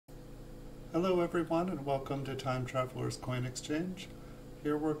Hello everyone and welcome to Time Traveler's Coin Exchange.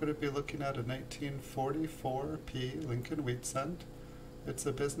 Here we're going to be looking at a 1944p Lincoln Wheat Cent. It's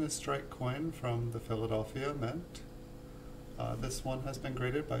a business strike coin from the Philadelphia Mint. This one has been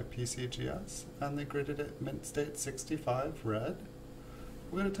graded by PCGS and they graded it Mint State 65 red.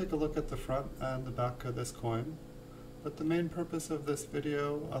 We're going to take a look at the front and the back of this coin, but the main purpose of this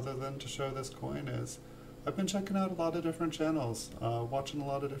video, other than to show this coin, is I've been checking out a lot of different channels, watching a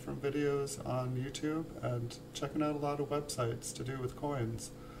lot of different videos on YouTube, and checking out a lot of websites to do with coins.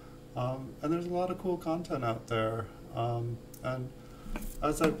 And there's a lot of cool content out there. And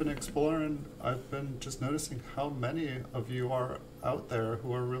as I've been exploring, I've been just noticing how many of you are out there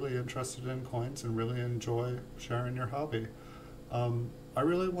who are really interested in coins and really enjoy sharing your hobby. I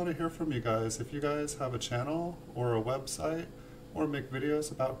really want to hear from you guys. If you guys have a channel or a website or make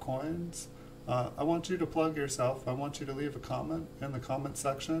videos about coins, I want you to plug yourself. I want you to leave a comment in the comment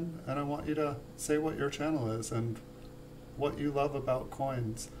section, and I want you to say what your channel is and what you love about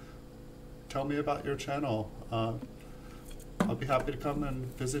coins. Tell me about your channel. I'll be happy to come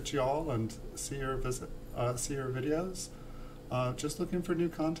and visit you all and see your videos. Just looking for new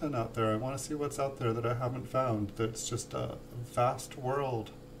content out there. I want to see what's out there that I haven't found. That's just a vast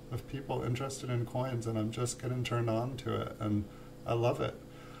world of people interested in coins, and I'm just getting turned on to it, and I love it.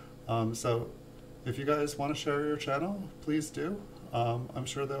 So if you guys want to share your channel, please do. I'm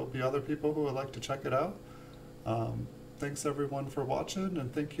sure there will be other people who would like to check it out. Thanks everyone for watching,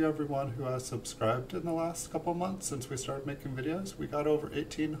 and thank you everyone who has subscribed in the last couple months since we started making videos. We got over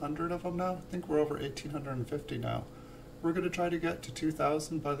 1,800 of them now. I think we're over 1,850 now. We're going to try to get to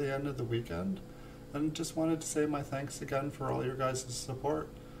 2,000 by the end of the weekend, and just wanted to say my thanks again for all your guys' support.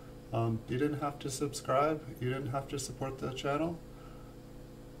 You didn't have to subscribe, you didn't have to support the channel.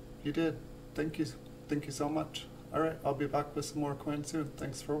 You did. Thank you so much. Alright, I'll be back with some more coins soon.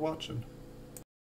 Thanks for watching.